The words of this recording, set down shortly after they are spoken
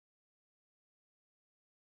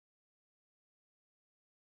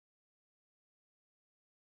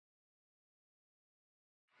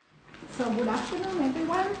So good afternoon,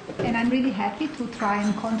 everyone, and I'm really happy to try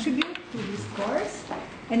and contribute to this course.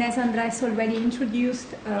 And as Andres already introduced,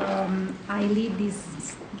 I lead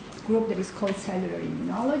this group that is called cellular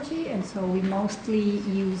immunology, and so we mostly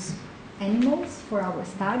use animals for our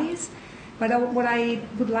studies. But what I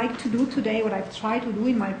would like to do today, what I've tried to do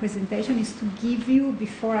in my presentation, is to give you,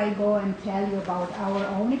 before I go and tell you about our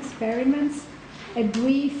own experiments, a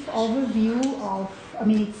brief overview of,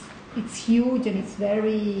 it's huge and it's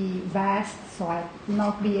very vast, so I will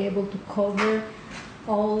not be able to cover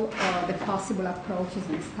all the possible approaches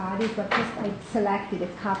and studies, but just I selected a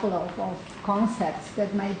couple of concepts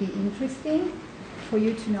that might be interesting for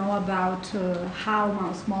you to know about how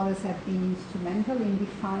mouse models have been instrumental in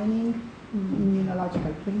defining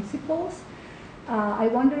immunological principles. I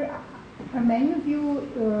wonder, are many of you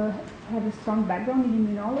have a strong background in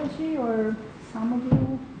immunology, or some of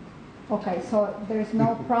you? Okay, so there's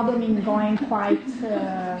no problem in going quite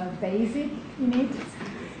basic in it.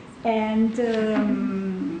 And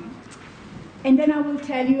then I will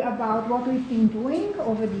tell you about what we've been doing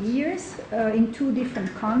over the years in two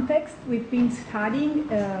different contexts. We've been studying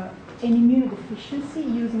an immunodeficiency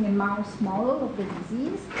using a mouse model of the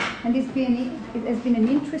disease. And it has been an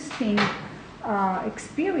interesting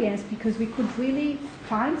experience because we could really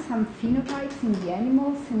find some phenotypes in the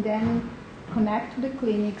animals and then connect to the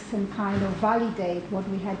clinics and kind of validate what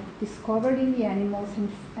we had discovered in the animals,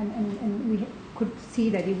 and we could see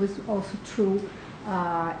that it was also true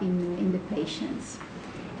in the patients.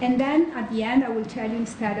 And then at the end I will tell you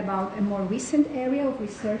instead about a more recent area of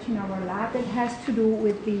research in our lab that has to do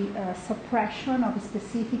with the suppression of a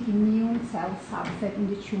specific immune cell subset in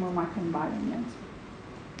the tumor microenvironment.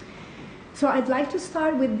 So I'd like to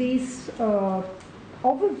start with this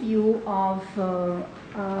overview of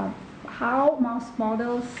how mouse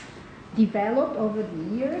models developed over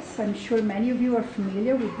the years. I'm sure many of you are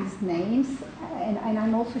familiar with these names, and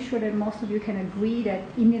I'm also sure that most of you can agree that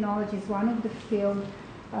immunology is one of the fields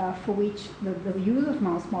for which the use of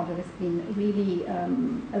mouse models has been really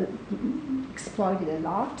exploited a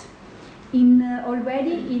lot.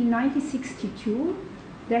 Already in 1962,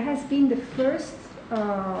 there has been the first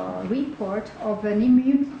report of an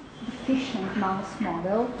immune-deficient mouse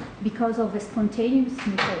model because of a spontaneous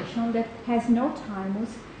mutation that has no thymus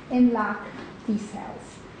and lack T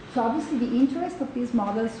cells. So obviously the interest of these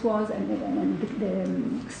models was, and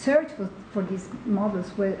the search for these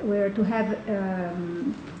models were to have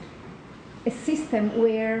a system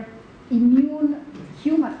where human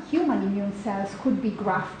immune cells could be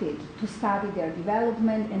grafted to study their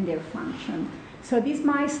development and their function. So these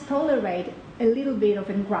mice tolerate a little bit of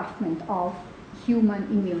engraftment of human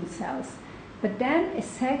immune cells. But then a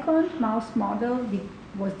second mouse model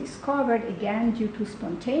was discovered, again due to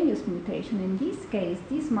spontaneous mutation. In this case,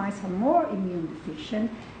 these mice are more immune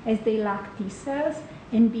deficient as they lack T cells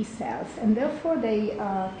and B cells, and therefore they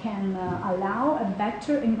can allow a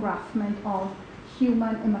better engraftment of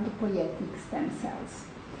human hematopoietic stem cells.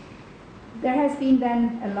 There has been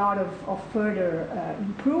then a lot of further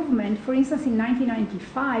improvement. For instance, in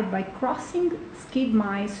 1995, by crossing SCID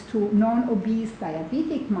mice to non-obese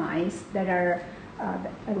diabetic mice that are,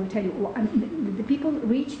 I will tell you, the people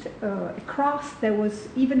reached a cross that was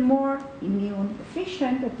even more immune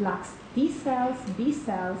deficient, that lacks T cells, B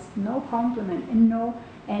cells, no complement, and no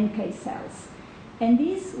NK cells. And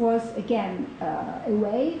this was, again, a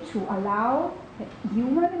way to allow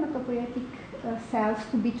human hematopoietic cells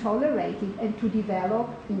to be tolerated and to develop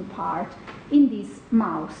in part in this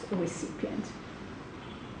mouse recipient.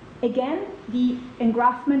 Again, the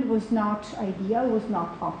engraftment was not ideal, was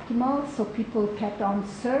not optimal, so people kept on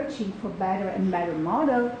searching for better and better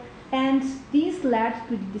model, and this led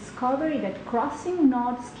to the discovery that crossing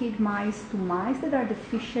non-SCID mice to mice that are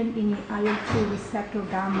deficient in the IL-2 receptor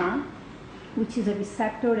gamma, which is a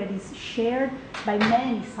receptor that is shared by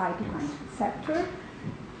many cytokine receptors.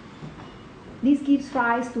 This gives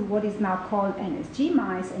rise to what is now called NSG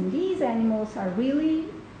mice, and these animals are really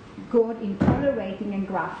good in tolerating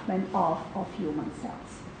engraftment of human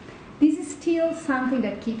cells. This is still something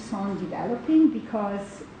that keeps on developing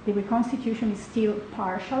because the reconstitution is still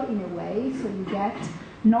partial in a way, so you get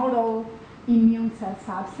not all immune cell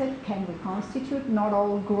subsets can reconstitute, not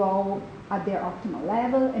all grow at their optimal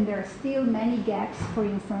level, and there are still many gaps, for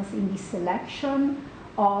instance, in the selection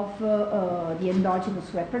of the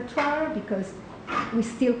endogenous repertoire, because we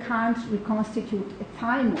still can't reconstitute a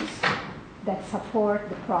thymus that support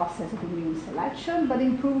the process of immune selection, but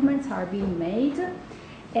improvements are being made.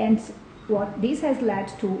 And what this has led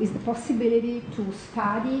to is the possibility to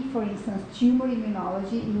study, for instance, tumor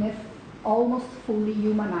immunology in almost fully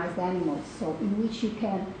humanized animals, so in which you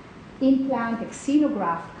can implant a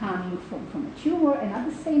xenograft coming from a tumor, and at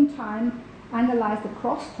the same time analyze the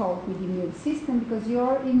crosstalk with the immune system, because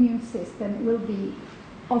your immune system will be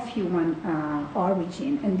of human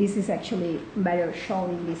origin. And this is actually better shown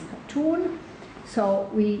in this cartoon. So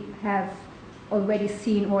we have already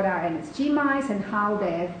seen what are NSG mice and how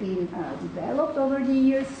they have been developed over the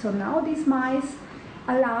years. So now these mice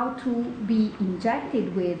allowed to be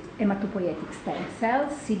injected with hematopoietic stem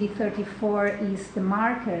cells. CD34 is the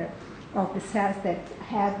marker of the cells that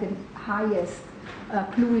have the highest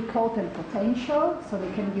pluripotent potential, so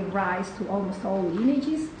they can give rise to almost all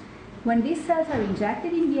lineages. When these cells are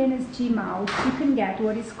injected in the NSG mouse, you can get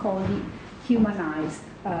what is called the humanized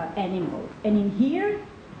animal. And in here,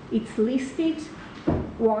 it's listed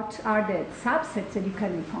what are the subsets that you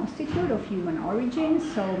can reconstitute of human origin.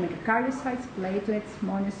 So megacardiocytes, platelets,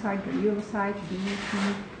 monocytes, granulocytes, B, T,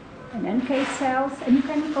 and NK cells. And you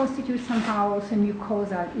can reconstitute somehow also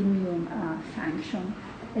mucosal immune function.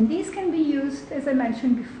 And these can be used, as I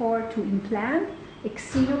mentioned before, to implant a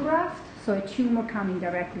xenograft, so a tumor coming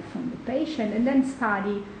directly from the patient, and then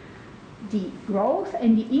study the growth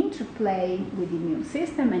and the interplay with the immune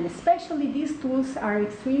system. And especially these tools are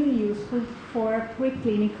extremely useful for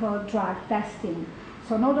preclinical drug testing.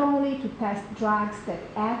 So not only to test drugs that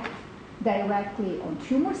act directly on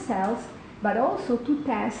tumor cells, but also to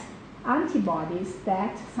test antibodies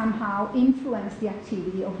that somehow influence the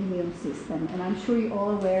activity of the immune system. And I'm sure you're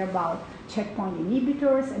all aware about checkpoint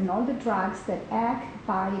inhibitors and all the drugs that act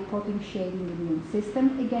by potentiating the immune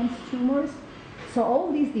system against tumors. So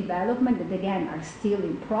all these development that again are still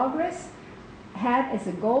in progress have as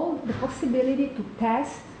a goal the possibility to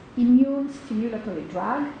test immune stimulatory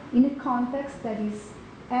drug in a context that is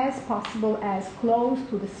as possible as close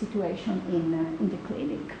to the situation in the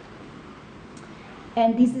clinic.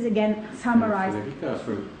 And this is again summarized.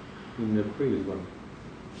 Federica, in the previous one,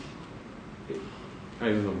 I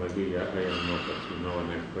don't know, maybe I am not as you know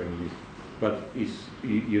an expert in this, but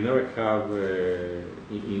you never have,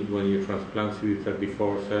 when you transplant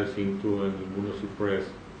CD34 cells into an immunosuppressed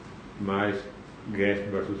mice, guest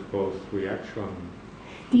versus host reaction?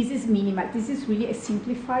 This is minimal. This is really a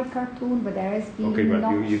simplified cartoon, but there has been okay,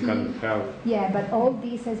 but you can have. Yeah, but all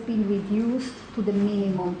this has been reduced to the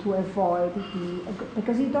minimum to avoid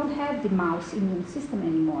because you don't have the mouse immune system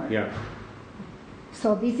anymore. Yeah.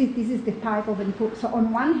 So this is the type of input. So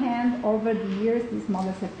on one hand, over the years, these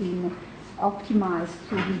models have been optimized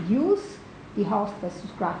to reduce the host versus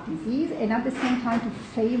graft disease, and at the same time to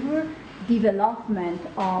favor development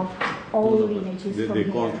of all lineages from here.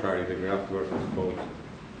 The contrary, the graft versus host.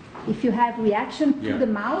 If you have reaction to the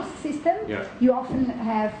mouse system, you often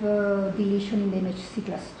have deletion in the MHC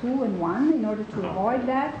class 2 and 1 in order to avoid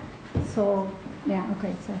that. So, yeah,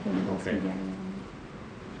 okay, so I think that's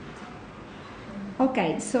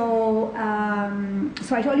okay, so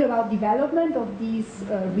so I told you about development of these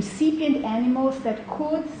recipient animals that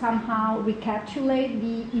could somehow recapitulate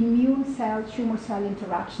the immune cell tumor cell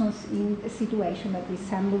interactions in a situation that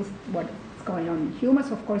resembles what's going on in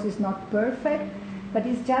humans. Of course, it's not perfect, but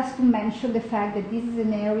it's just to mention the fact that this is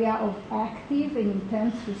an area of active and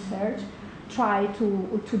intense research, try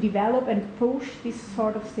to develop and push these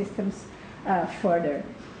sort of systems further.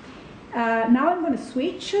 Now I'm going to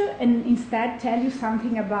switch and instead tell you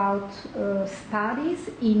something about studies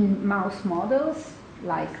in mouse models,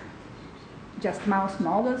 like just mouse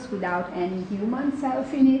models without any human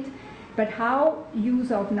cells in it, but how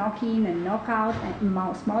use of knock-in and knockout and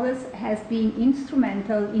mouse models has been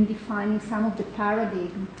instrumental in defining some of the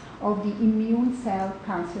paradigm of the immune cell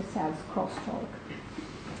cancer cells crosstalk.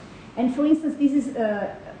 And for instance, this is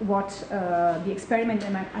what the experiment,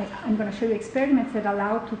 and I'm going to show you experiments that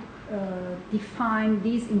allow to define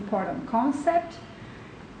this important concept,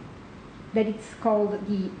 that it's called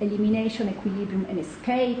the elimination, equilibrium, and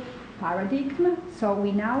escape paradigm. So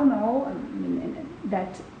we now know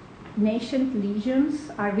that nascent lesions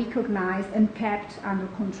are recognized and kept under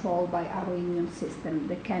control by our immune system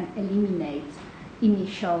that can eliminate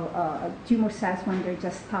initial tumor cells when they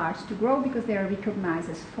just start to grow because they are recognized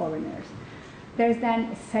as foreigners. There's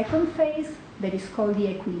then a second phase that is called the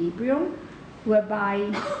equilibrium, whereby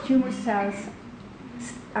tumor cells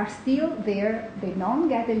are still there, they don't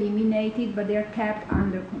get eliminated, but they're kept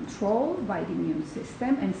under control by the immune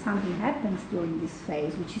system, and something happens during this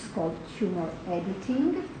phase, which is called tumor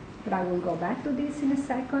editing, but I will go back to this in a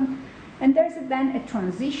second. And there's then a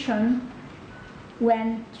transition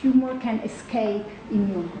when tumor can escape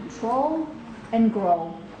immune control and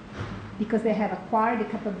grow, because they have acquired the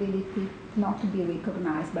capability not to be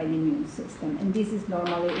recognized by the immune system. And this is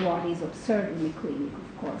normally what is observed in the clinic,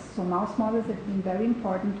 of course. So mouse models have been very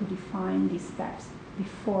important to define these steps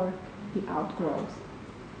before the outgrowth.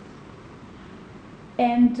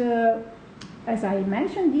 And as I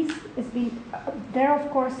mentioned, this has been, there are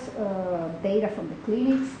of course data from the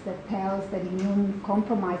clinics that tells that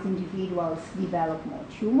immune-compromised individuals develop more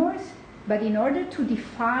tumors. But in order to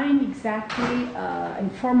define exactly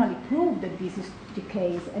and formally prove that this is the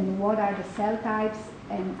case and what are the cell types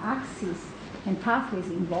and axes and pathways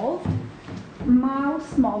involved,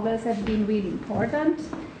 mouse models have been really important.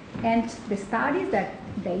 And the studies that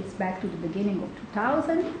dates back to the beginning of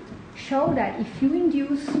 2000 show that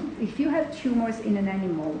if you have tumors in an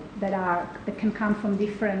animal that can come from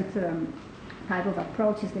different type of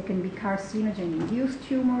approaches, they can be carcinogen-induced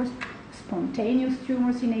tumors, spontaneous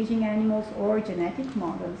tumors in aging animals, or genetic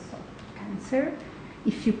models of cancer.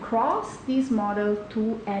 If you cross this model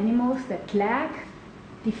to animals that lack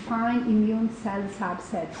defined immune cell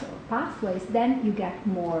subsets or pathways, then you get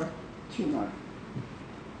more tumor.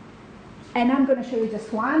 And I'm going to show you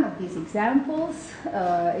just one of these examples.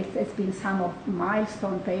 It's been some of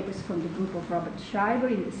milestone papers from the group of Robert Schreiber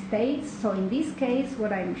in the States. So in this case,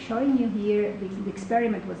 what I'm showing you here, the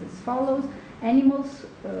experiment was as follows. Animals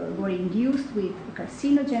were induced with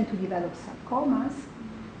carcinogen to develop sarcomas,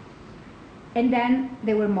 and then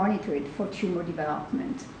they were monitored for tumor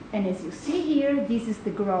development. And as you see here, this is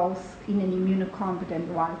the growth in an immunocompetent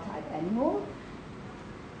wild-type animal.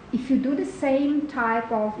 If you do the same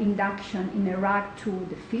type of induction in a RAG2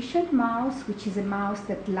 deficient mouse, which is a mouse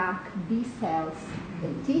that lacks B cells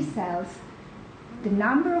and T cells, the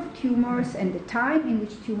number of tumors and the time in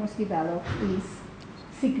which tumors develop is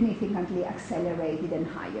significantly accelerated and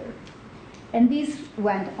higher. And this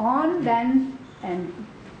went on then, and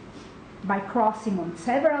by crossing on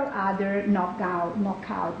several other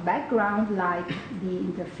knockout background, like the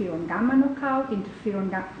interferon gamma knockout,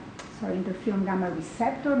 interferon gamma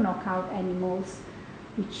receptor knockout animals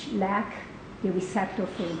which lack the receptor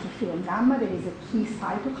for interferon gamma. That is a key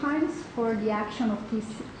cytokines for the action of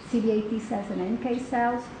CD8 T cells and NK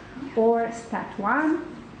cells, or STAT1,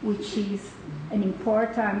 which is an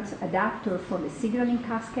important adapter for the signaling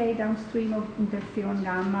cascade downstream of interferon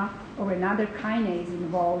gamma, or another kinase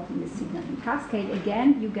involved in the signaling cascade.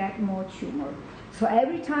 Again, you get more tumor. So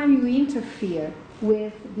every time you interfere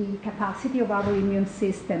with the capacity of our immune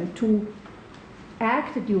system to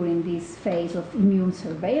act during this phase of immune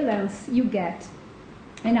surveillance, you get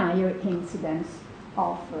an higher incidence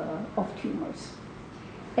of tumors.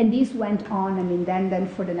 And this went on, then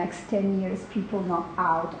for the next 10 years, people knocked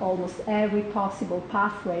out almost every possible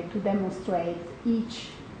pathway to demonstrate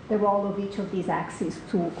the role of each of these axes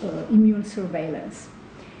to immune surveillance.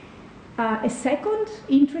 A second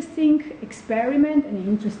interesting experiment, an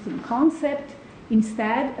interesting concept,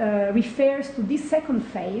 instead refers to this second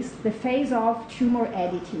phase, the phase of tumor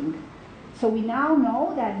editing. So we now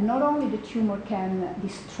know that not only the tumor can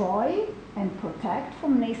destroy and protect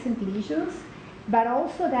from nascent lesions, but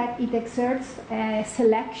also that it exerts a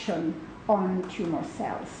selection on tumor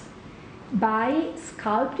cells by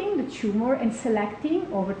sculpting the tumor and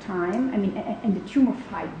selecting over time, and the tumor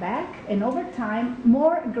fight back, and over time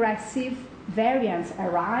more aggressive variants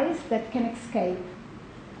arise that can escape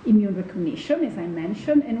immune recognition, as I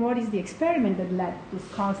mentioned. And what is the experiment that led this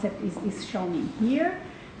concept is shown in here.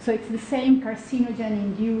 So it's the same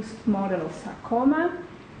carcinogen-induced model of sarcoma.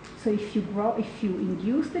 So if you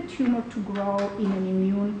induce the tumor to grow in an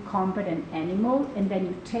immune-competent animal, and then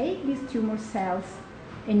you take these tumor cells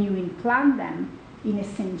and you implant them in a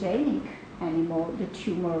syngeneic animal, the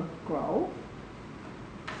tumor grows.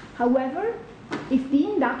 However, if the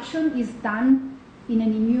induction is done in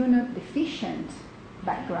an immunodeficient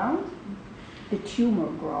background, the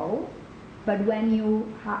tumor grows. But when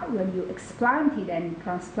you explant it and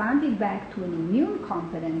transplant it back to an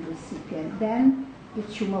immune-competent recipient, then the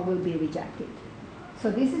tumor will be rejected.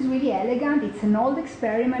 So this is really elegant. It's an old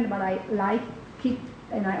experiment, but I like it,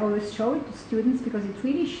 and I always show it to students because it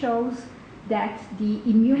really shows that the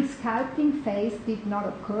immune sculpting phase did not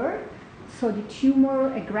occur. So the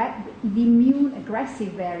immune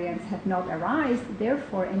aggressive variants have not arisen.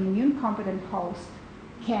 Therefore, an immune competent host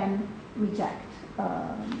can reject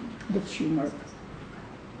the tumor.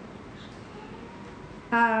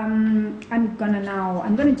 I'm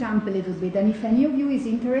gonna jump a little bit, and if any of you is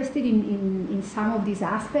interested in some of these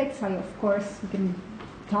aspects, of course we can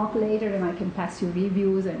talk later, and I can pass you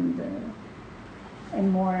reviews and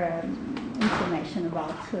more information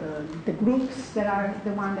about the groups that are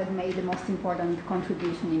the one that made the most important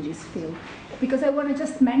contribution in this field. Because I want to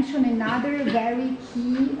just mention another very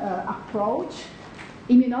key approach.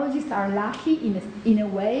 Immunologists are lucky in a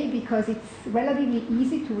way because it's relatively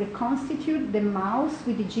easy to reconstitute the mouse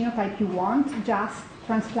with the genotype you want, just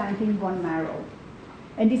transplanting bone marrow.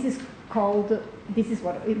 And this is called, this is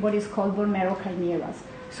what is called bone marrow chimeras.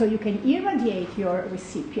 So you can irradiate your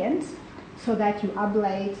recipient so that you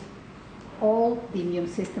ablate all the immune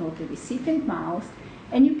system of the recipient mouse,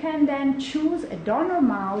 and you can then choose a donor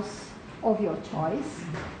mouse of your choice,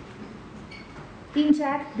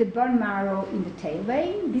 inject the bone marrow in the tail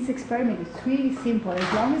vein. This experiment is really simple.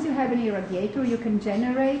 As long as you have an irradiator, you can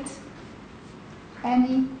generate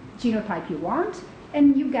any genotype you want,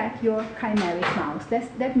 and you get your chimeric mouse.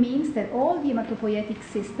 That means that all the hematopoietic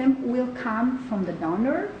system will come from the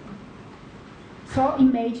donor. So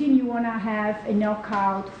imagine you want to have a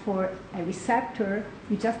knockout for a receptor.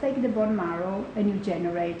 You just take the bone marrow and you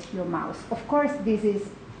generate your mouse. Of course, this is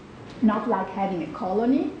not like having a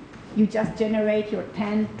colony. You just generate your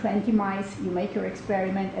 10, 20 mice, you make your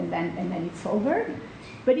experiment, and then it's over.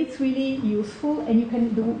 But it's really useful, and you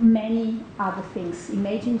can do many other things.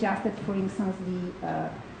 Imagine just that, for instance,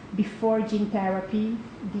 before gene therapy,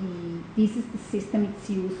 this is the system it's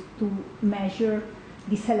used to measure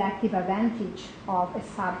the selective advantage of a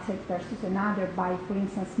subset versus another by, for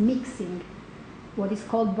instance, mixing what is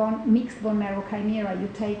called mixed bone marrow chimera. You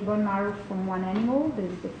take bone marrow from one animal that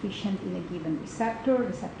is deficient in a given receptor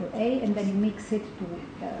A, and then you mix it to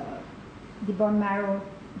the bone marrow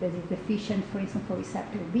that is deficient, for instance, for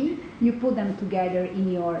receptor B. You put them together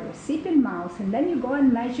in your recipient mouse, and then you go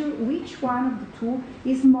and measure which one of the two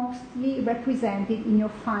is mostly represented in your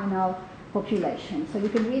final population. So you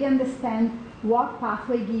can really understand what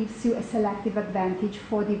pathway gives you a selective advantage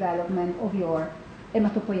for development of your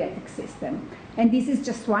hematopoietic system. And this is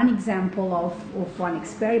just one example of one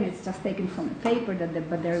experiment. It's just taken from a paper,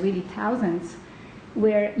 but there are really thousands,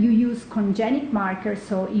 where you use congenic markers.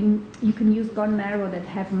 So you can use bone marrow that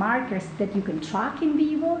have markers that you can track in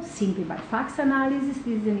vivo simply by FACS analysis.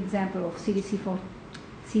 This is an example of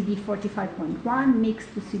CD45.1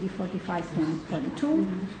 mixed to CD45.2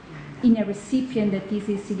 in a recipient that this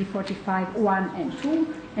is CD45 1 and 2.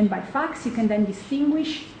 And by FACS, you can then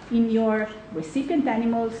distinguish in your recipient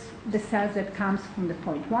animals the cells that comes from the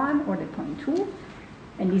 0.1 or the 0.2.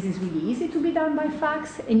 And this is really easy to be done by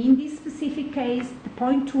FACS. And in this specific case, the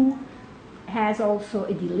 0.2 has also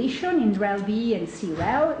a deletion in REL-V and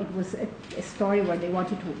CREL. It was a story where they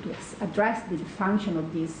wanted to address the function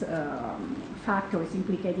of these factors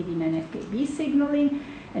implicated in NFKB signaling.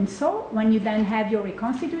 And so when you then have your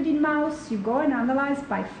reconstituted mouse, you go and analyze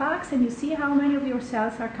by FACS, and you see how many of your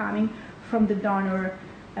cells are coming from the donor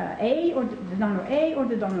A or the donor A or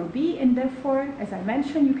the donor B, and therefore, as I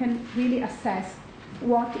mentioned, you can really assess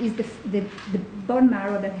what is the bone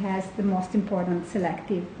marrow that has the most important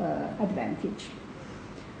selective advantage.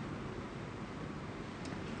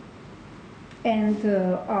 And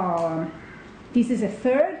this is a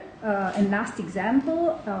third and last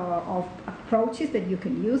example of approaches that you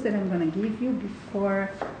can use that I'm going to give you before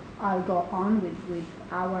I'll go on with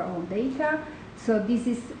our own data. So this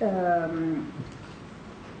is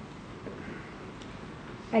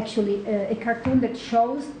actually a cartoon that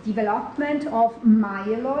shows development of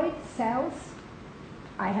myeloid cells.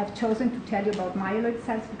 I have chosen to tell you about myeloid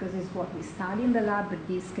cells because it's what we study in the lab, but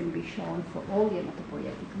this can be shown for all the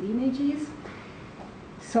hematopoietic lineages.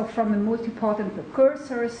 So from the multipotent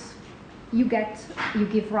precursors, you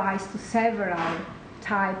give rise to several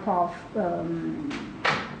type of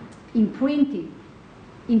imprinted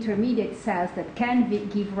intermediate cells that can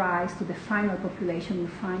give rise to the final population you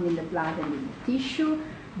find in the blood and in the tissue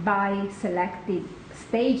by selected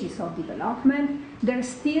stages of development. There's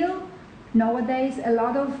still nowadays a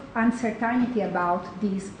lot of uncertainty about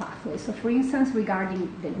these pathways. So for instance, regarding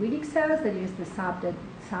dendritic cells, that is the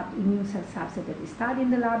immune cell subset that we study in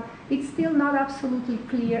the lab, it's still not absolutely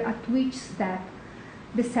clear at which step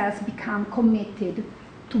the cells become committed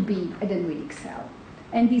to be a dendritic cell.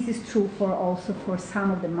 And this is true also for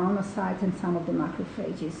some of the monocytes and some of the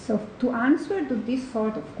macrophages. So to answer to this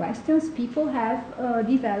sort of questions, people have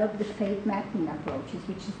developed the fate mapping approaches,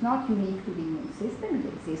 which is not unique to the immune system. It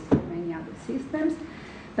exists for many other systems.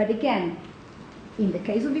 But again, in the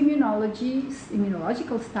case of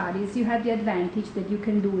immunological studies, you have the advantage that you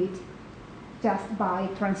can do it just by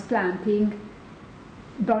transplanting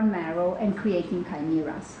bone marrow and creating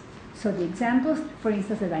chimeras. So the examples, for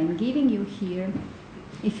instance, that I'm giving you here,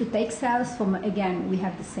 if you take cells from, again, we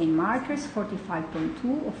have the same markers,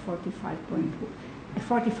 45.2 or 45.2, a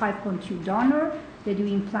 45.2 donor that you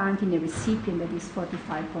implant in a recipient that is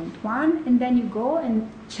 45.1, and then you go and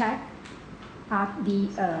check at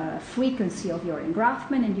the frequency of your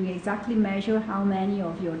engraftment, and you exactly measure how many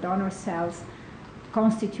of your donor cells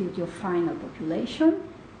constitute your final population.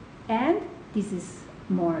 And this is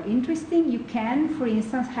more interesting. You can, for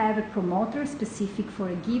instance, have a promoter specific for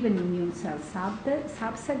a given immune cell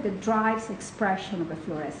subset that drives expression of a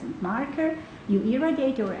fluorescent marker. You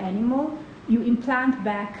irradiate your animal, you implant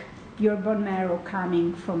back your bone marrow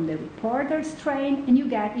coming from the reporter strain, and you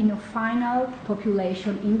get in your final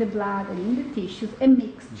population in the blood and in the tissues a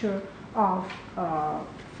mixture of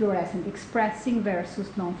fluorescent expressing versus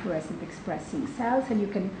non-fluorescent expressing cells, and you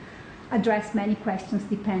can address many questions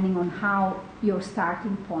depending on how your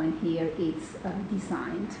starting point here is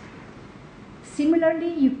designed.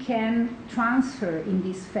 Similarly, you can transfer in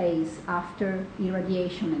this phase after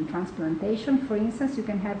irradiation and transplantation. For instance, you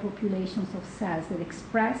can have populations of cells that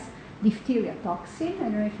express diphtheria toxin. I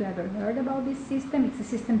don't know if you ever heard about this system. It's a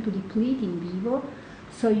system to deplete in vivo.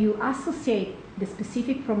 So you associate the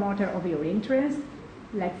specific promoter of your interest,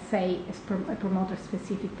 let's say a promoter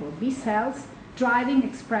specific for B cells, driving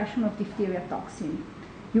expression of diphtheria toxin.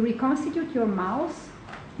 You reconstitute your mouse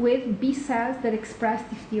with B cells that express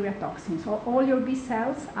diphtheria toxin. So all your B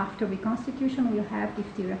cells after reconstitution will have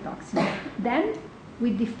diphtheria toxin. Then,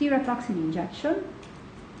 with diphtheria toxin injection,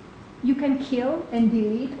 you can kill and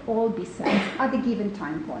delete all B cells at a given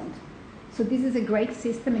time point. So this is a great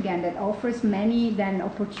system, again, that offers many then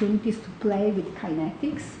opportunities to play with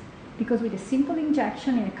kinetics, because with a simple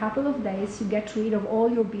injection in a couple of days, you get rid of all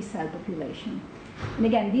your B cell population. And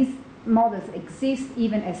again, these models exist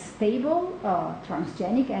even as stable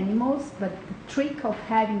transgenic animals, but the trick of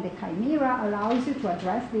having the chimera allows you to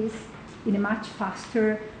address this in a much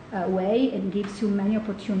faster way and gives you many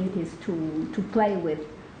opportunities to play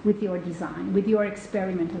with your design, with your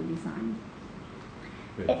experimental design.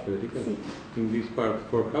 Federica, in this part,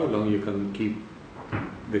 for how long you can keep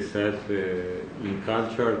the cells in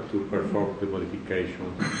culture to perform the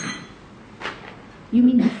modifications? You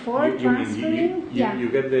mean before transferring? You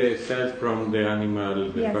get the cells from the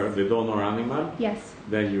animal, the donor animal. Yes.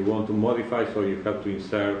 Then you want to modify, so you have to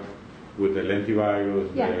insert with the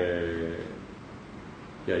lentivirus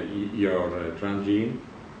your transgene,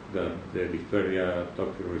 the diphtheria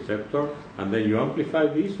toxin receptor, and then you amplify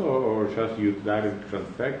this, or just you direct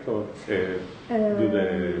transfect, or do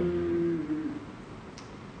the...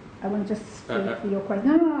 I want to just speak to your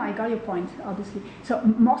question. No, I got your point, obviously. So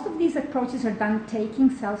most of these approaches are done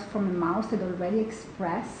taking cells from a mouse that already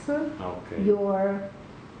express your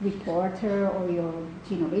reporter or your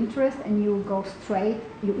gene of interest, and you go straight,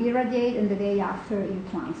 you irradiate, and the day after you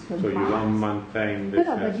transfer. So you don't maintain the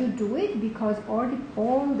cells? No, but you do it because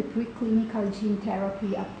all the preclinical gene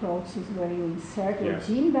therapy approaches where you insert your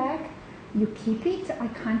gene back, you keep it. I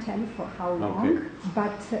can't tell you for how long,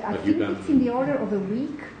 but I think it's in the order of a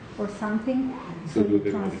week or something. So you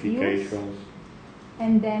transfuse,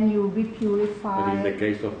 and then you repurify. But in the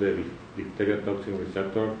case of the diphtheria toxin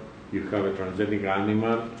receptor, you have a transgenic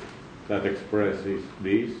animal that expresses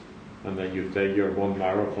this, and then you take your bone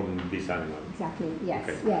marrow from this animal. Exactly, yes,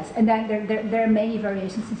 yes. And then there are many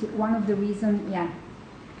variations. One of the reasons,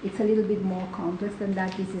 it's a little bit more complex than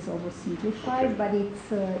that. This is oversimplified, but it's,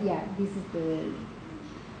 this is the...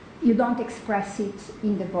 You don't express it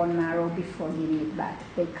in the bone marrow before giving it back.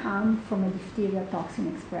 They come from a diphtheria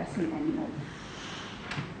toxin expressing animal.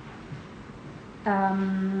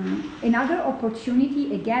 Another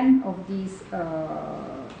opportunity, again, of these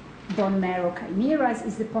bone marrow chimeras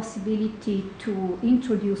is the possibility to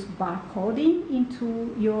introduce barcoding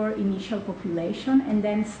into your initial population and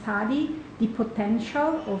then study the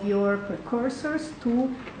potential of your precursors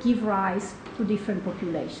to give rise to different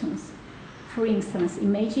populations. For instance,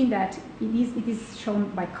 imagine that it is shown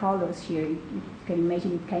by colors here. You can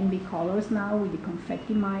imagine it can be colors now with the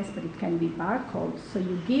confetti mice, but it can be barcodes. So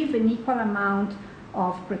you give an equal amount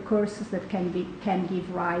of precursors that can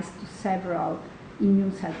give rise to several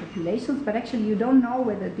immune cell populations, but actually you don't know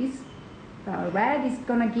whether this red is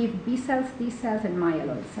going to give B cells, T cells, and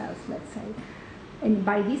myeloid cells, let's say. And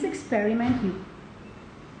by this experiment, you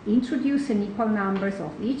introduce an equal numbers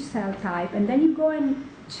of each cell type, and then you go and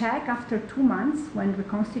check after 2 months, when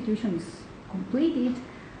reconstitution is completed,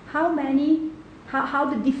 how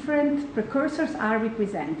the different precursors are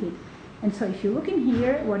represented. And so if you look in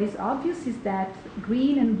here, what is obvious is that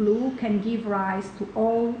green and blue can give rise to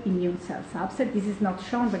all immune cell subsets. This is not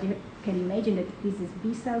shown, but you can imagine that this is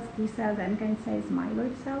B cells, T cells, NK cells,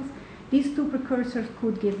 myeloid cells. These two precursors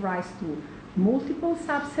could give rise to multiple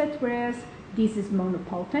subsets, whereas this is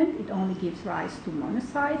monopotent. It only gives rise to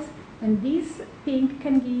monocytes. And this pink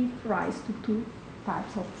can give rise to 2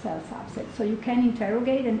 types of cell subsets. So you can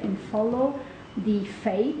interrogate and follow the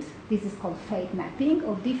fate, this is called fate mapping,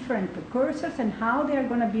 of different precursors and how they are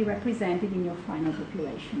going to be represented in your final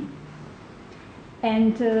population.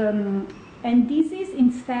 And this is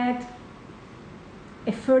instead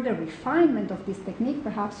a further refinement of this technique.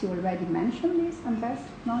 Perhaps you already mentioned this, Ambest,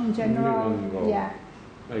 no, in general. Yeah.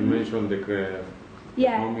 I mentioned the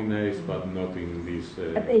hominase, but not in this.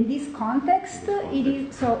 In this context, it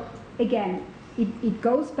is so. Again, it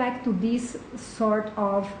goes back to these sort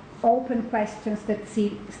of open questions that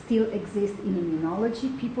still exist in immunology.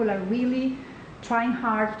 People are really trying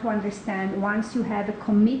hard to understand, once you have a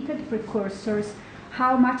committed precursors,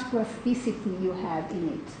 how much plasticity you have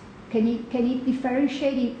in it. Can it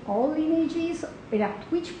differentiate in all lineages? And at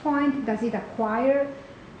which point does it acquire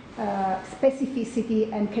specificity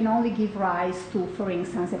and can only give rise to, for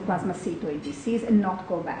instance, a plasmacytoid disease and not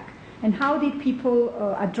go back? And how did people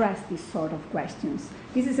address these sort of questions?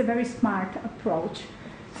 This is a very smart approach.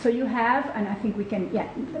 So you have, and I think we can,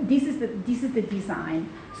 this is the design.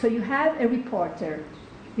 So you have a reporter.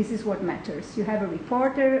 This is what matters. You have a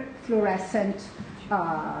reporter fluorescent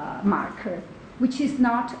marker, which is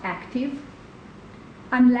not active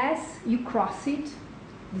unless you cross it.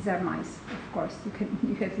 These are mice, of course.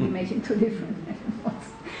 You have to imagine two different animals.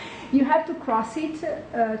 You have to cross it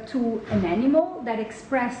to an animal that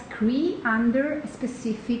expresses CRE under a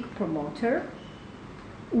specific promoter.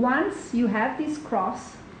 Once you have this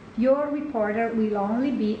cross, your reporter will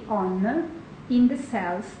only be on in the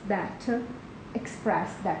cells that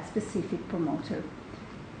express that specific promoter.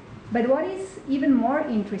 But what is even more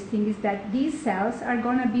interesting is that these cells are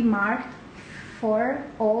going to be marked for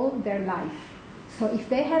all their life. So if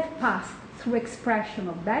they have passed through expression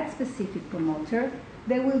of that specific promoter,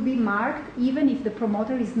 they will be marked even if the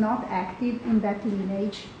promoter is not active in that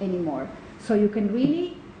lineage anymore. So you can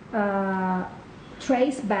really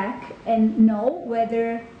trace back and know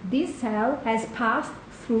whether this cell has passed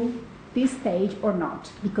through this stage or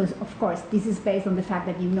not. Because, of course, this is based on the fact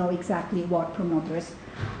that you know exactly what promoters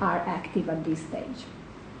are active at this stage.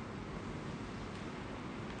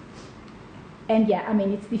 And yeah, I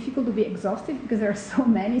mean, it's difficult to be exhaustive because there are so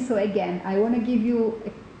many. So again, I want to give you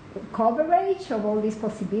a coverage of all these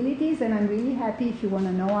possibilities, and I'm really happy if you want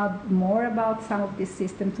to know more about some of these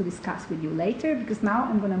systems to discuss with you later, because now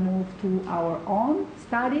I'm going to move to our own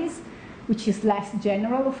studies, which is less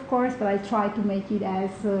general, of course, but I'll try to make it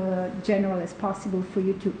as general as possible for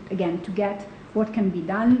you to, again, to get what can be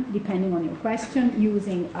done, depending on your question,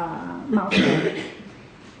 using mouse models.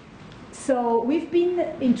 So we've been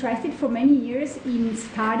interested for many years in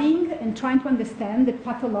studying and trying to understand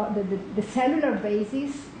the cellular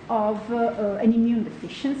basis of an immune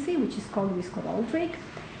deficiency, which is called viscoeldric.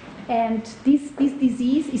 And this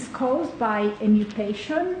disease is caused by a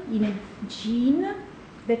mutation in a gene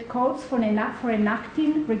that codes for an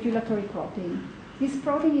actin regulatory protein. This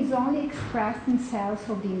protein is only expressed in cells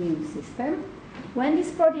of the immune system. When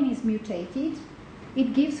this protein is mutated,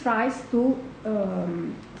 it gives rise to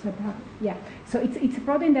so it's a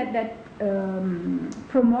protein that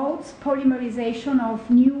promotes polymerization of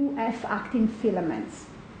new F-actin filaments.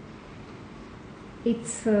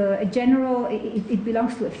 It's a general, it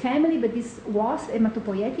belongs to a family, but this wasp,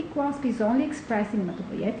 hematopoietic wasp, is only expressed in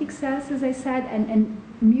hematopoietic cells, as I said, and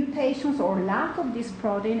mutations or lack of this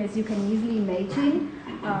protein, as you can easily imagine,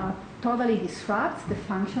 totally disrupts the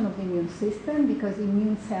function of the immune system, because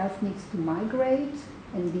immune cells needs to migrate,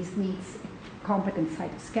 and this needs competent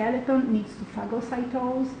cytoskeleton, needs to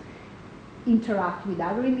phagocytose, interact with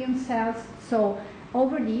other immune cells. So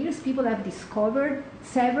over the years, people have discovered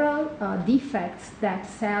several defects that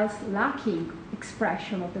cells lacking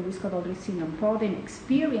expression of the viscoeldric syndrome protein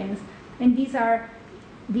experience, and these are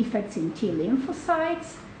defects in T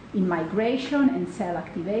lymphocytes, in migration and cell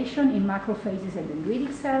activation, in macrophages and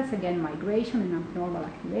dendritic cells, again migration and abnormal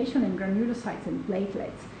activation, and granulocytes and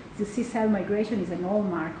platelets. You see, cell migration is an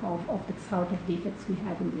hallmark of the sort of defects we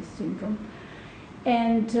have in this syndrome.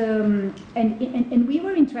 And we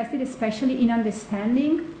were interested especially in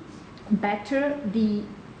understanding better the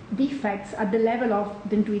defects at the level of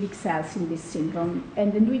dendritic cells in this syndrome.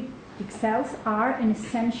 And dendritic cells are an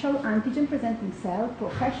essential antigen-presenting cell,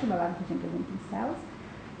 professional antigen-presenting cells,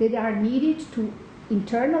 that are needed to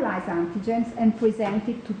internalize antigens and present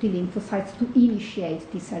it to T lymphocytes to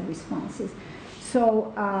initiate T cell responses.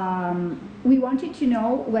 So we wanted to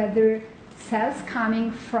know whether cells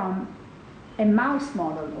coming from a mouse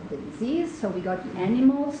model of the disease, so we got the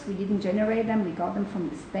animals, we didn't generate them, we got them from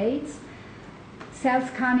the States. Cells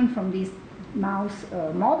coming from this mouse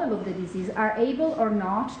model of the disease are able or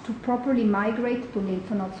not to properly migrate to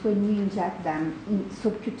lymph nodes when we inject them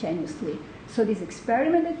subcutaneously. So this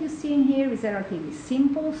experiment that you see in here is relatively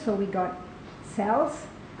simple. So we got cells,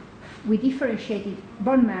 we differentiated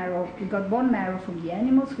bone marrow, we got bone marrow from the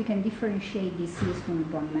animals, we can differentiate disease from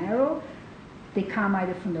bone marrow. They come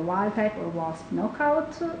either from the wild type or wasp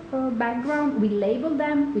knockout background. We label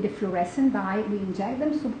them with a fluorescent dye. We inject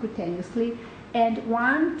them subcutaneously. And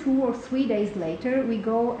 1, 2, or 3 days later, we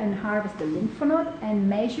go and harvest the lymph node and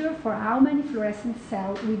measure for how many fluorescent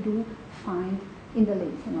cells we do find in the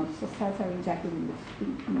lymph nodes. So cells are injected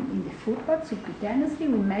in the foot pod subcutaneously.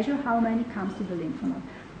 We measure how many comes to the lymph node.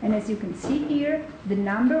 And as you can see here, the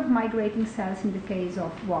number of migrating cells in the case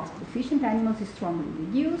of wasp-deficient animals is strongly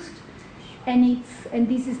reduced. And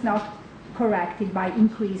this is not corrected by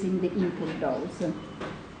increasing the input dose.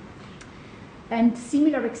 And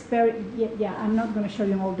similar experiment, I'm not going to show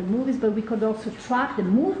you all the movies, but we could also track the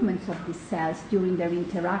movements of these cells during their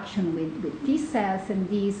interaction with T cells, and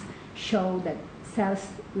these show that cells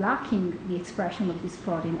lacking the expression of this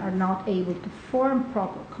protein are not able to form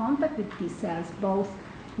proper contact with T cells, both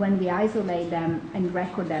when we isolate them and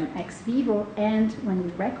record them ex vivo and when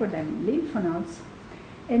we record them in lymph nodes.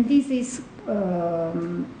 And this is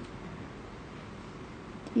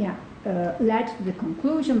led to the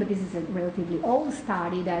conclusion, but this is a relatively old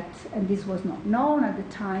study that, and this was not known at the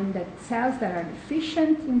time, that cells that are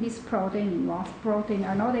deficient in this protein, in wasp protein,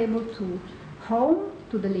 are not able to home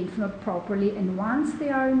to the lymph node properly, and once they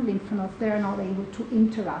are in lymph nodes, they are not able to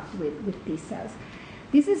interact with T cells.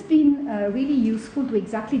 This has been really useful to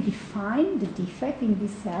exactly define the defect in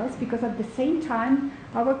these cells, because at the same time,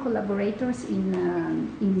 our collaborators in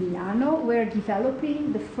Milano were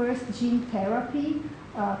developing the first gene therapy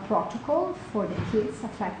protocol for the kids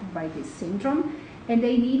affected by this syndrome, and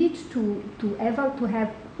they needed to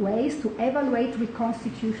have ways to evaluate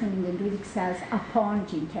reconstitution in dendritic cells upon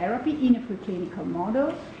gene therapy in a preclinical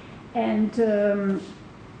model. And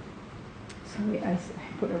sorry, I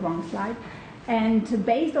put a wrong slide. And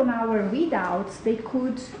based on our readouts, they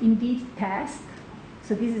could indeed test.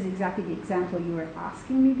 So this is exactly the example you were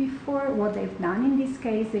asking me before. What they've done in this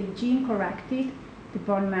case, they gene corrected the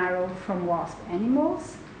bone marrow from wasp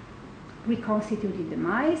animals, reconstituted the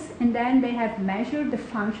mice, and then they have measured the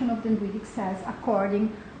function of dendritic cells according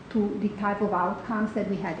to the type of outcomes that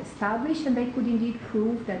we had established, and they could indeed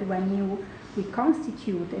prove that when you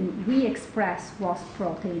reconstitute and re-express wasp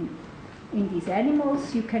protein in these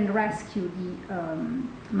animals, you can rescue the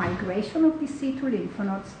migration of the C2 lymph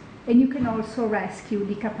nodes, and you can also rescue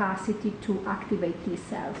the capacity to activate T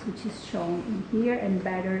cells, which is shown in here and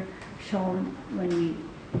better shown when we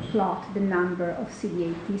plot the number of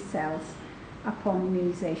CD8 T cells upon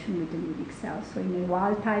immunization with dendritic cells. So in a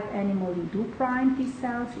wild-type animal, you do prime T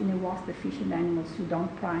cells. In a wasp-deficient animals, you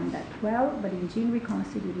don't prime that well. But in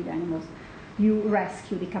gene-reconstituted animals, you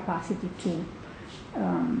rescue the capacity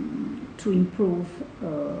to improve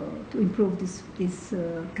the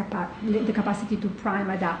capacity to prime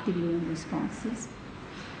adaptive immune responses.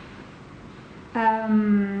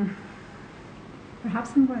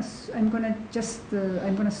 Perhaps I'm going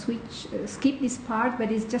to skip this part,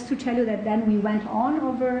 but it's just to tell you that then we went on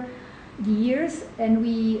over the years and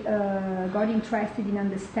we got interested in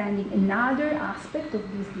understanding another aspect of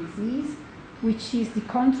this disease, which is the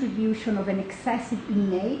contribution of an excessive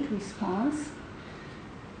innate response.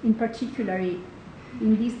 In particular,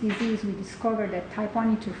 in this disease, we discovered that type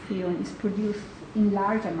 1 interferon is produced in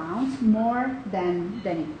large amounts, more than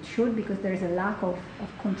it should, because there is a lack of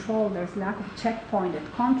control, there's a lack of checkpoint that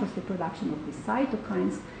controls the production of these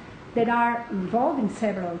cytokines that are involved in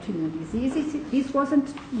several autoimmune diseases. This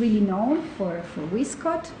wasn't really known for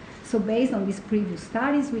Wiskott, so based on these previous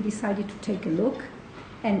studies, we decided to take a look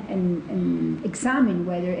and examine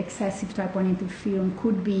whether excessive type 1 interferon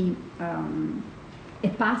could be a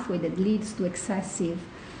pathway that leads to excessive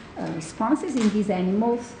responses in these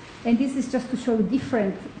animals. And this is just to show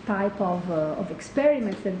different type of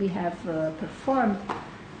experiments that we have performed.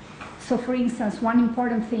 So for instance, one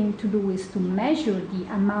important thing to do is to measure the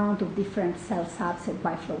amount of different cell subsets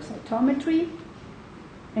by flow cytometry.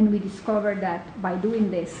 And we discovered that by doing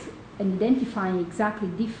this and identifying exactly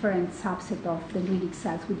different subset of dendritic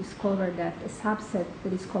cells, we discovered that a subset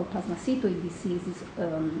that is called plasmacytoid disease is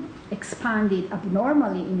expanded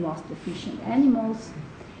abnormally in wasp-deficient animals.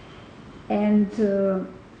 And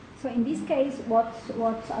so in this case, what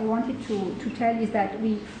I wanted to tell is that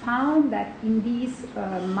we found that in this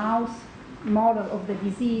mouse model of the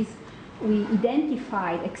disease, we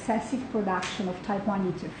identified excessive production of type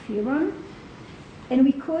 1 interferon, and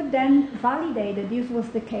we could then validate that this was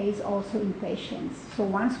the case also in patients. So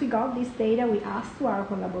once we got this data, we asked our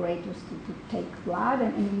collaborators to take blood,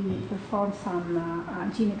 and we performed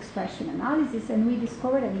some gene expression analysis, and we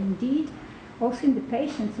discovered that indeed, also in the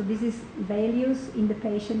patients, so this is values in the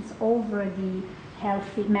patients over the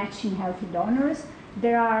matching healthy donors,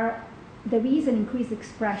 there are there is an increased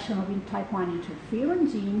expression of type 1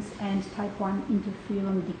 interferon genes and type 1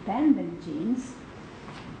 interferon dependent genes,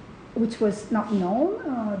 which was not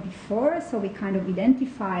known before, so we kind of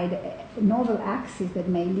identified novel axes that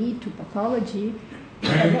may lead to pathology.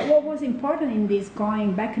 But what was important in this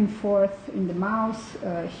going back and forth in the mouse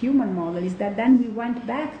human model is that then we went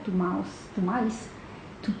back to mice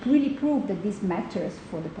to really prove that this matters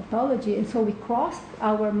for the pathology, and so we crossed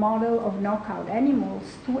our model of knockout animals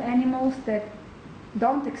to animals that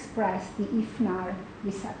don't express the IFNAR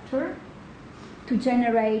receptor to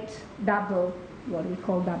generate what we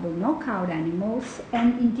call double knockout animals.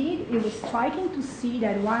 And indeed, it was striking to see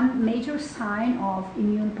that one major sign of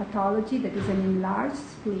immune pathology, that is an enlarged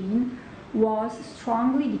spleen, was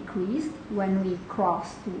strongly decreased when we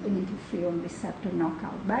crossed to an interferon receptor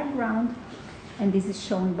knockout background. And this is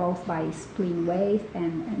shown both by spleen weight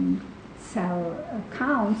and cell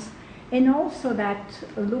counts. And also that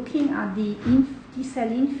looking at the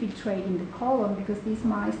T-cell infiltrate in the colon, because these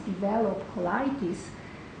mice develop colitis,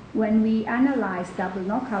 when we analyze double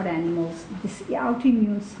knockout animals, the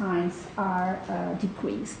autoimmune signs are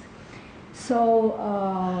decreased. So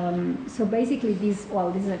basically these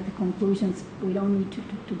are the conclusions. We don't need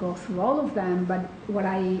to go through all of them, but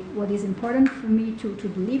what is important for me to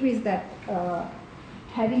deliver is that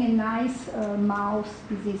having a nice mouse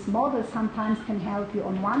disease model sometimes can help you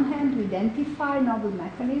on one hand to identify novel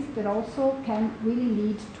mechanisms, but also can really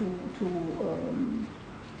lead to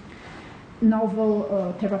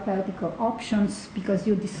novel therapeutic options, because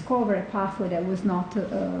you discover a pathway that was not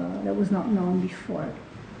known before.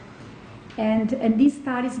 And these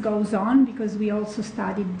studies goes on because we also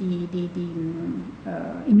studied the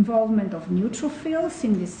involvement of neutrophils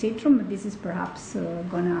in this syndrome, but this is perhaps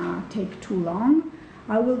gonna take too long.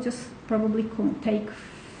 I will just probably take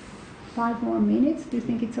 5 more minutes. Do you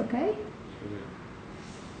think it's okay?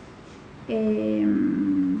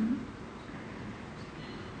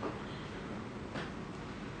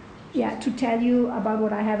 Yeah, to tell you about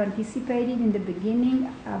what I have anticipated in the beginning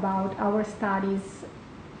about our studies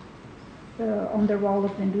on the role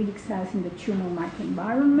of dendritic cells in the tumor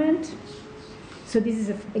microenvironment. So this is,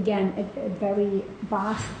 again, a very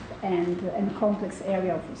vast and complex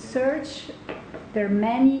area of research. There are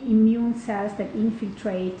many immune cells that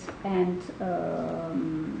infiltrate and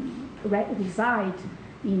reside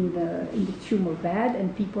in the tumor bed,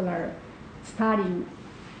 and people are studying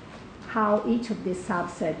how each of these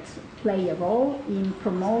subsets play a role in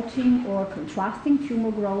promoting or contrasting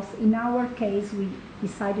tumor growth. In our case, we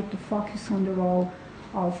decided to focus on the role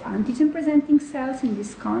of antigen-presenting cells in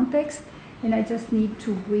this context, and I just need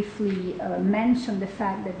to briefly mention the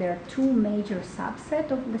fact that there are 2 major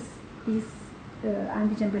subsets of these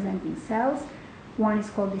antigen-presenting cells. One is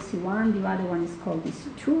called DC1, the other one is called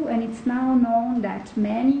DC2, and it's now known that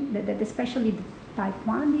that especially the type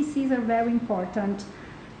 1 disease are very important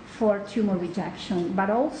for tumor rejection, but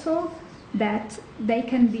also that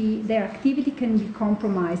their activity can be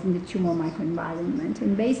compromised in the tumor microenvironment.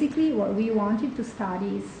 And basically what we wanted to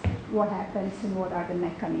study is what happens and what are the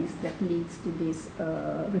mechanisms that leads to this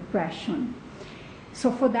repression.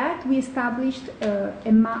 So for that we established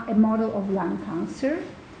a model of lung cancer,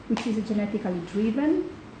 which is a genetically driven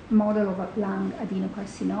model of lung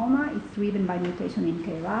adenocarcinoma. It's driven by mutation in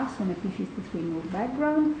KRAS on a p53 null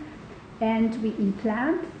background. And we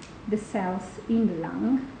implant the cells in the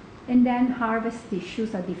lung and then harvest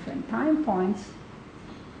tissues at different time points.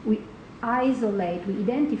 We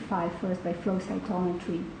identify first by flow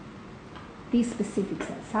cytometry this specific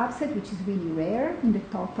cell subset, which is really rare in the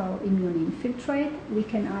total immune infiltrate. We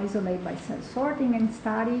can isolate by cell sorting and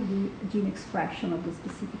study the gene expression of the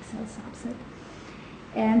specific cell subset.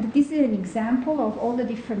 And this is an example of all the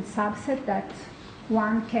different subsets that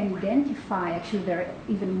one can identify. Actually, there are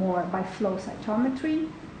even more by flow cytometry.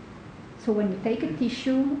 So when you take a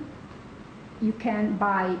tissue, you can,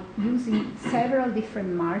 by using several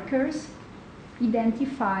different markers,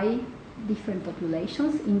 identify different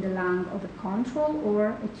populations in the lung of a control or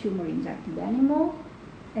a tumor-injected animal.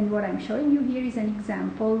 And what I'm showing you here is an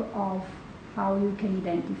example of how you can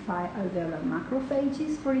identify alveolar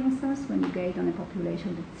macrophages, for instance, when you get on a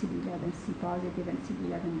population with CD11C positive and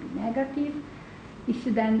CD11B negative. If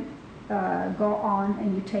you then go on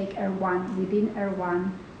and you take R1, within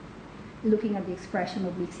R1, looking at the expression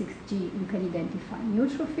of B6G, you can identify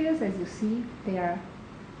neutrophils. As you see, they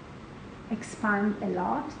expand a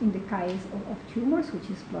lot in the case of tumors, which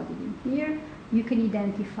is plotted in here. You can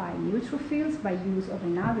identify neutrophils by use of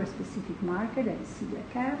another specific marker, that is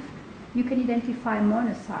celiac-F. You can identify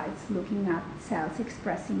monocytes looking at cells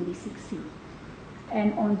expressing D6C.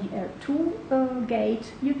 And on the R2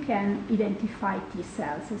 gate, you can identify T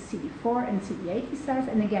cells as CD4 and CD8 T cells,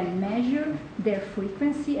 and again measure their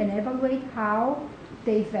frequency and evaluate how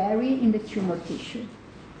they vary in the tumor tissue.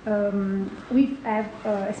 We have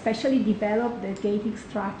especially developed the gating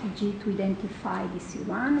strategy to identify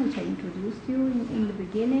DC1, which I introduced you in the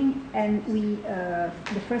beginning, and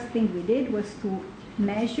the first thing we did was to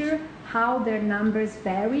measure how their numbers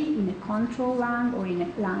vary in a control lung or in a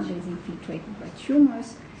lung that is infiltrated by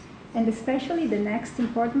tumors. And especially the next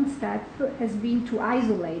important step has been to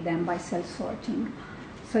isolate them by cell sorting.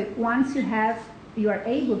 So once you are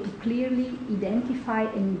able to clearly identify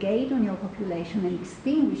and gate on your population and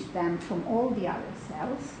distinguish them from all the other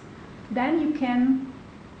cells, then you can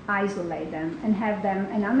isolate them and have them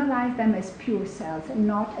and analyze them as pure cells and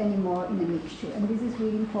not anymore in a mixture. And this is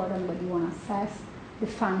really important when you want to assess the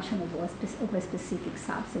function of a specific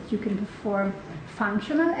subset. You can perform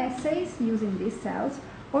functional assays using these cells,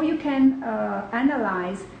 or you can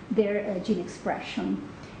analyze their gene expression.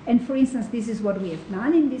 And for instance, this is what we have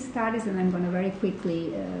done in these studies, and I'm going to very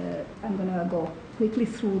quickly, go quickly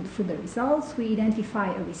through the results. We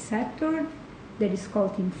identify a receptor that is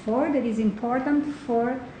called TIM4 that is important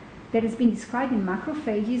that has been described in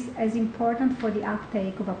macrophages as important for the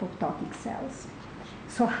uptake of apoptotic cells.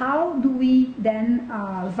 So how do we then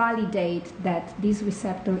validate that this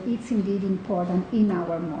receptor is indeed important in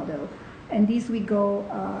our model? And this we go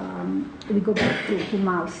back to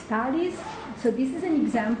mouse studies. So this is an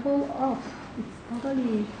example of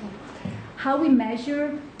how we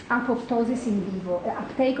measure apoptosis in vivo,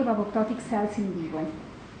 uptake of apoptotic cells in vivo.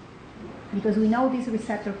 Because we know this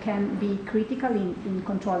receptor can be critical in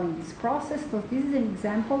controlling this process. So this is an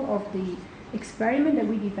example of the experiment that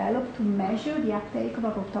we developed to measure the uptake of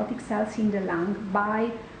apoptotic cells in the lung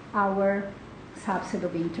by our subset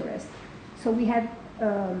of interest. So we have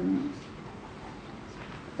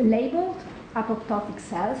labeled apoptotic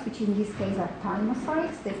cells, which in this case are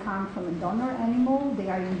thymocytes. They come from a donor animal. They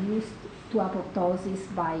are induced to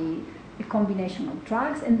apoptosis by a combination of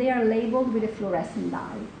drugs, and they are labeled with a fluorescent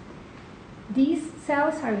dye. These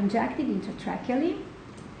cells are injected intratracheally,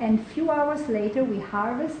 and a few hours later we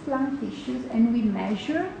harvest lung tissues and we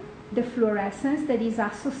measure the fluorescence that is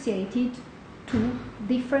associated to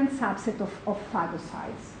different subsets of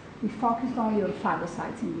phagocytes. We focused only on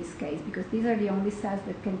phagocytes in this case because these are the only cells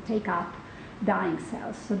that can take up dying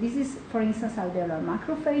cells. So this is, for instance, alveolar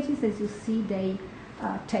macrophages. As you see, they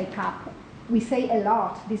take up, we say a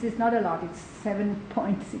lot. This is not a lot, it's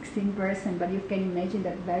 7.16%, but you can imagine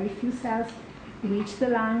that very few cells reach the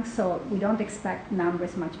lung, so we don't expect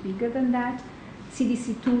numbers much bigger than that.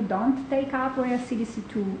 CDC2 don't take up, whereas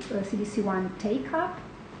CDC1 take up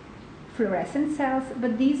fluorescent cells,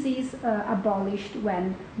 but this is abolished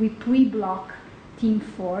when we pre-block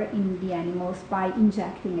TIM4 in the animals by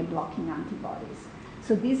injecting a blocking antibodies.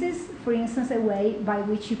 So this is, for instance, a way by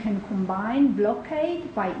which you can combine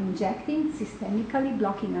blockade by injecting systemically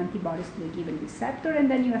blocking antibodies to a given receptor, and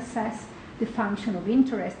then you assess the function of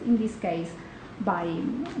interest, in this case, by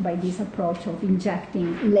this approach of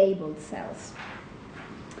injecting labeled cells.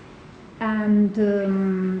 And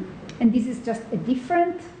this is just a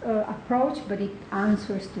different approach, but it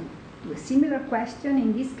answers to a similar question.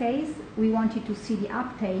 In this case, we wanted to see the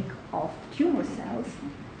uptake of tumor cells.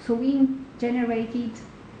 So we generated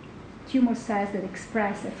tumor cells that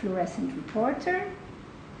express a fluorescent reporter.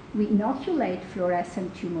 We inoculate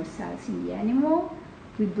fluorescent tumor cells in the animal.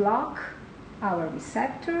 We block our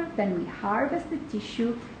receptor, then we harvest the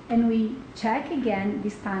tissue, and we check again.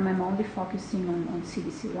 This time I'm only focusing on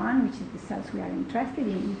CDC1, which is the cells we are interested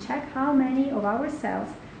in. We check how many of our cells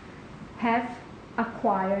have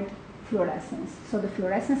acquired fluorescence. So the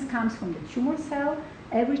fluorescence comes from the tumor cell.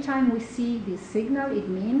 Every time we see this signal, it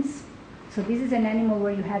means, so this is an animal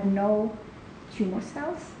where you have no tumor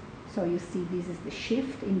cells. So you see this is the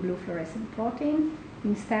shift in blue fluorescent protein.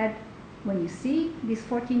 Instead, when you see this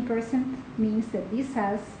 14%, means that these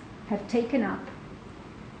cells have taken up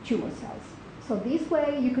tumor cells. So this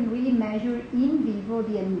way you can really measure in vivo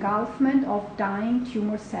the engulfment of dying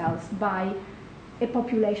tumor cells by a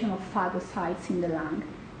population of phagocytes in the lung.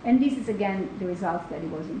 And this is again the results that it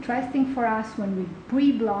was interesting for us. When we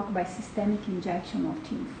pre-block by systemic injection of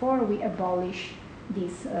TIM4, we abolish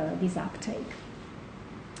this uptake.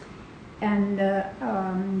 And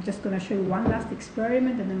I'm just going to show you one last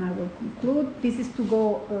experiment and then I will conclude. This is to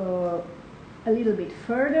go a little bit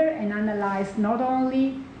further and analyze not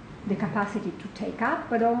only the capacity to take up,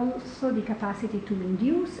 but also the capacity to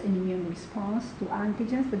induce an immune response to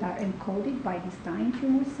antigens that are encoded by these dying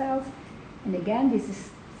tumor cells. And again, this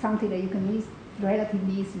is something that you can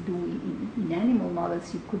relatively easily do in animal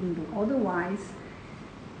models you couldn't do otherwise.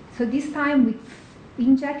 So this time we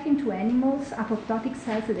inject into animals apoptotic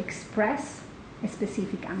cells that express a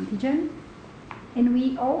specific antigen, and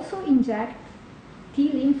we also inject T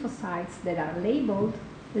lymphocytes that are labeled,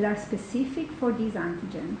 that are specific for this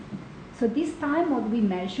antigen. So this time what we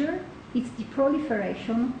measure is the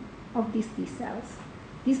proliferation of these T cells.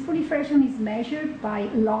 This proliferation is measured by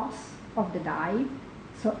loss of the dye.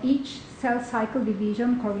 So each cell cycle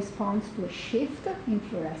division corresponds to a shift in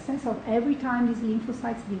fluorescence. So every time these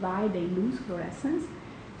lymphocytes divide, they lose fluorescence.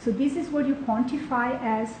 So this is what you quantify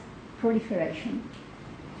as proliferation.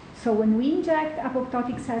 So when we inject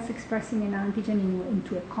apoptotic cells expressing an antigen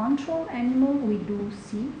into a control animal, we do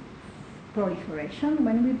see proliferation.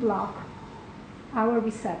 When we block our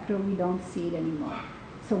receptor, we don't see it anymore.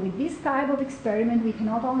 So with this type of experiment, we can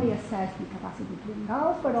not only assess the capacity to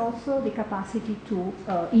engulf, but also the capacity to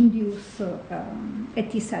induce a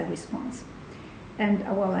T cell response. And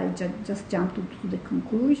well, I'll just jump to the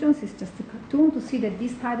conclusions. It's just a cartoon to see that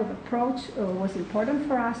this type of approach was important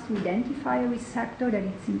for us to identify a receptor that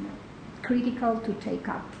it's critical to take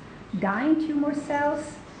up dying tumor cells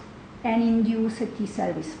and induce a T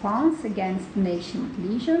cell response against nascent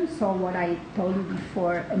lesions. So what I told you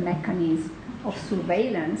before, a mechanism of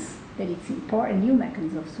surveillance, that it's important, a new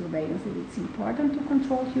mechanism of surveillance, that it's important to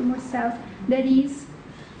control tumor cells, that is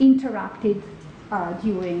interrupted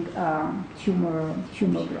during tumor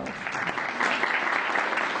growth.